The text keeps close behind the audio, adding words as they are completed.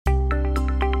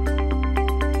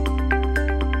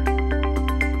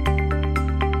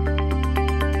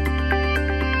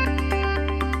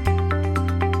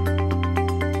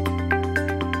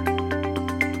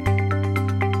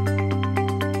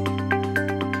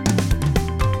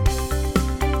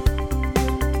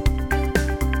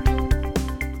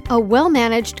A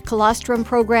well-managed colostrum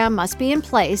program must be in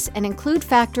place and include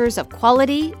factors of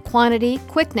quality, quantity,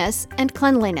 quickness, and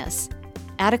cleanliness.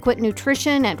 Adequate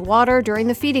nutrition and water during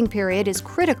the feeding period is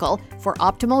critical for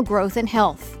optimal growth and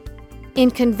health.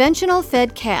 In conventional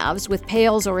fed calves with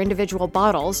pails or individual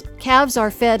bottles, calves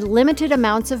are fed limited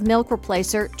amounts of milk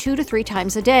replacer 2 to 3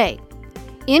 times a day.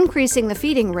 Increasing the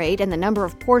feeding rate and the number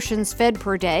of portions fed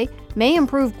per day may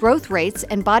improve growth rates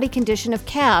and body condition of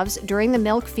calves during the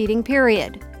milk feeding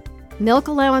period. Milk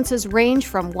allowances range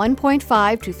from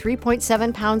 1.5 to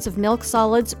 3.7 pounds of milk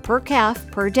solids per calf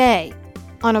per day.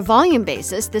 On a volume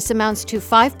basis, this amounts to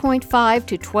 5.5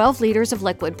 to 12 liters of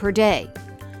liquid per day.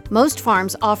 Most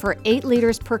farms offer 8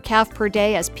 liters per calf per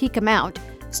day as peak amount,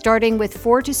 starting with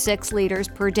 4 to 6 liters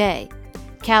per day.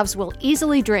 Calves will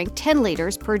easily drink 10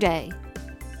 liters per day.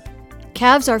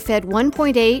 Calves are fed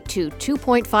 1.8 to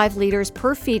 2.5 liters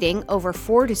per feeding over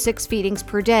 4 to 6 feedings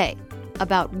per day,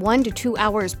 about 1 to 2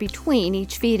 hours between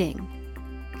each feeding.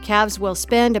 Calves will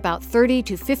spend about 30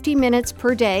 to 50 minutes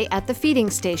per day at the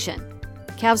feeding station.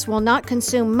 Calves will not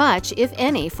consume much, if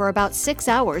any, for about 6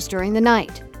 hours during the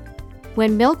night.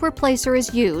 When milk replacer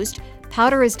is used,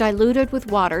 powder is diluted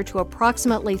with water to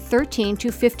approximately 13 to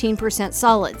 15%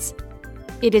 solids.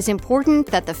 It is important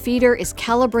that the feeder is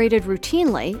calibrated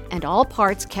routinely and all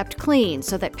parts kept clean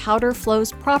so that powder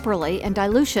flows properly and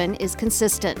dilution is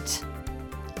consistent.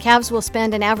 Calves will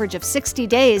spend an average of 60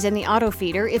 days in the auto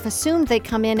feeder if assumed they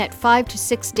come in at 5 to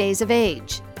 6 days of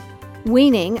age.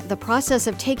 Weaning, the process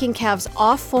of taking calves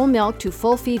off full milk to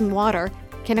full feed and water,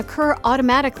 can occur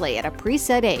automatically at a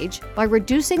preset age by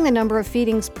reducing the number of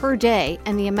feedings per day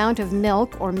and the amount of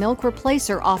milk or milk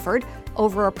replacer offered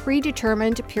over a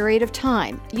predetermined period of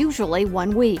time, usually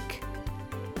 1 week.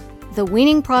 The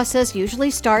weaning process usually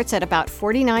starts at about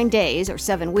 49 days or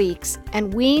 7 weeks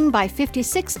and wean by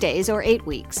 56 days or 8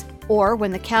 weeks, or when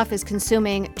the calf is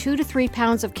consuming 2 to 3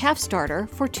 pounds of calf starter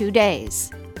for 2 days.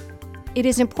 It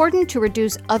is important to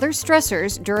reduce other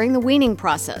stressors during the weaning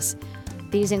process.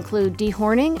 These include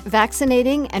dehorning,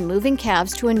 vaccinating, and moving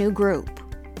calves to a new group.